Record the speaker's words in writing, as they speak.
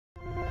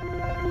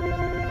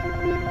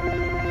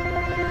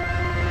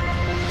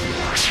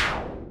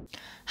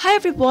Hi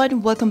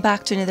everyone, welcome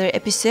back to another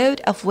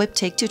episode of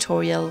Webtech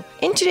Tutorial.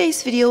 In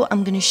today's video,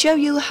 I'm going to show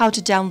you how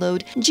to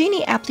download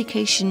Geeni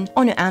application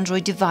on your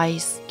Android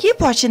device. Keep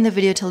watching the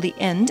video till the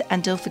end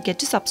and don't forget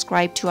to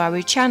subscribe to our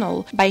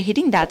channel by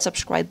hitting that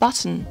subscribe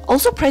button.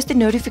 Also press the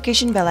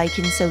notification bell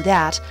icon so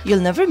that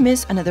you'll never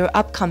miss another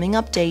upcoming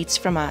updates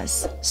from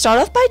us. Start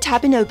off by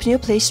tapping open your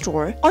Play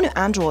Store on your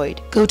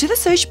Android. Go to the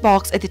search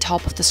box at the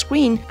top of the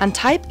screen and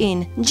type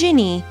in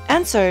Geeni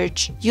and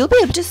search. You'll be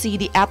able to see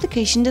the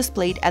application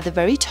displayed at the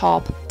very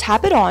top.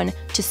 Tap it on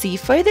to see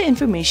further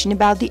information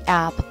about the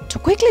app. To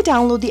quickly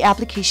download the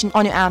application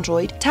on your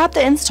Android, tap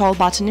the install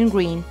button in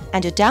green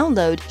and your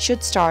download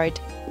should start.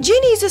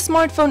 Geeni is a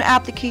smartphone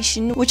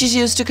application which is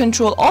used to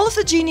control all of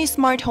the Geeni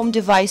smart home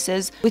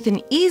devices with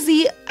an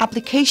easy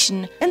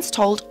application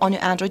installed on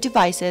your Android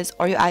devices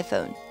or your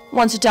iPhone.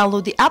 Once you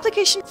download the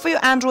application for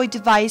your Android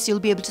device, you'll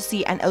be able to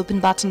see an open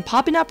button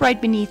popping up right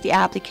beneath the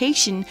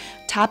application.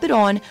 Tap it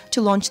on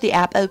to launch the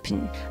app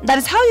open. That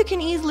is how you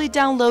can easily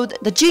download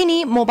the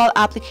Geeni mobile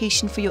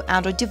application for your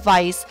Android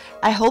device.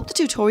 I hope the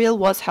tutorial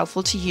was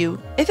helpful to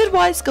you. If it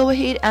was, go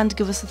ahead and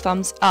give us a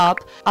thumbs up.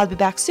 I'll be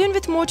back soon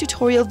with more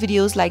tutorial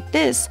videos like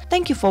this.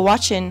 Thank you for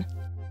watching.